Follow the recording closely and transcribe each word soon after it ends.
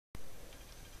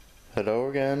Hello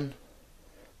again.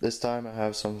 This time I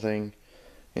have something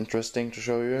interesting to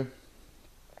show you.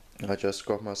 I just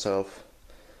got myself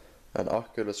an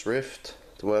Oculus Rift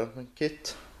development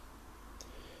kit.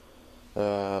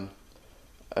 I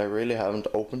really haven't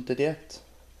opened it yet.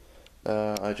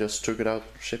 I just took it out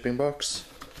of the shipping box.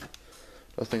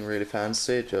 Nothing really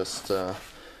fancy, just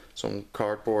some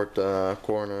cardboard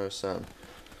corners and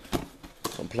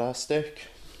some plastic.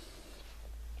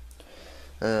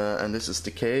 And this is the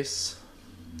case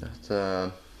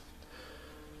that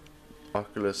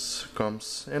Oculus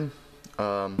comes in.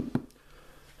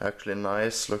 Actually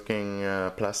nice looking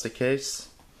plastic case.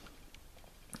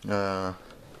 For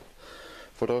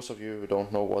those of you who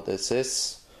don't know what this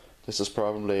is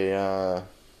probably the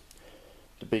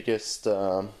biggest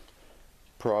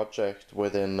project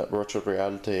within virtual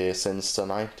reality since the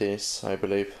 90s, I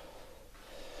believe.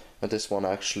 And this one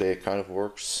actually kind of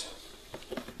works.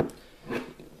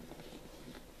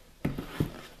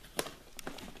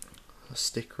 A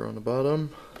sticker on the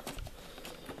bottom.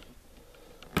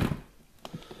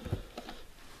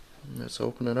 Let's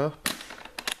open it up.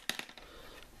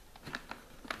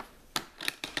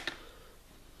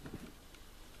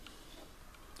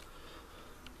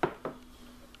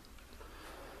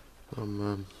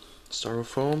 Some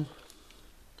styrofoam.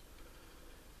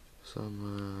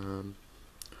 Some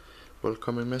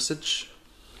welcoming message.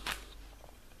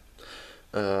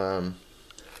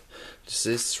 This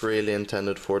is really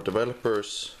intended for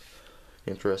developers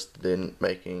interested in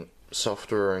making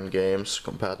software and games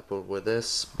compatible with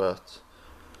this, but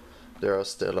there are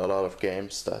still a lot of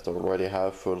games that already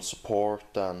have full support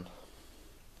and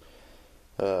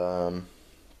a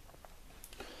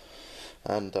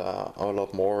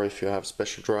lot more if you have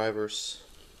special drivers.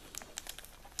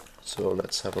 So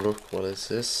let's have a look. What is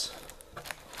this?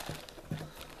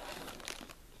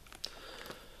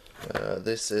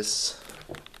 This is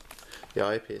the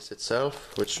eyepiece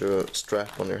itself, which you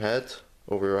strap on your head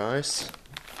over your eyes.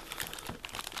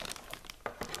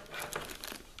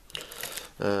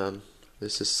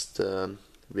 This is the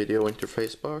video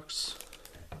interface box,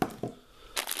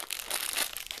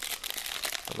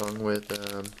 along with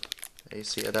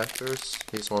AC adapters.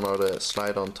 These one are the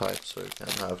slide-on type, so you can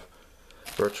have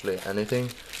virtually anything.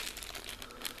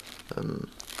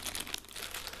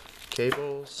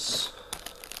 Cables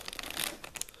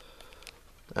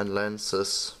and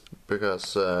lenses,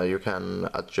 because you can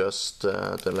adjust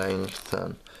the length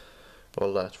and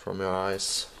all that from your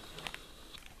eyes.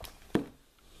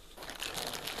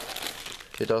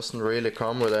 It doesn't really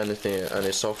come with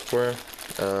any software.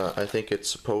 I think it's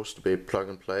supposed to be plug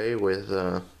and play with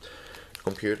a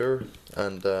computer,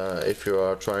 and if you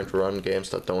are trying to run games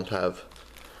that don't have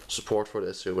support for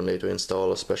this, you will need to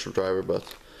install a special driver,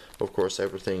 but of course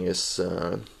everything is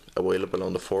available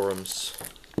on the forums.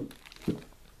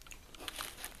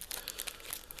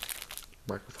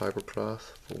 Microfiber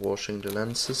cloth for washing the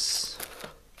lenses.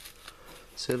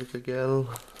 Silica gel.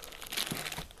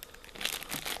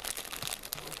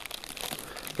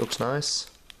 Looks nice.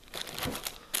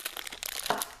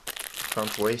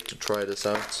 Can't wait to try this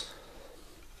out.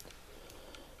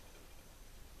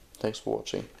 Thanks for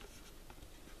watching.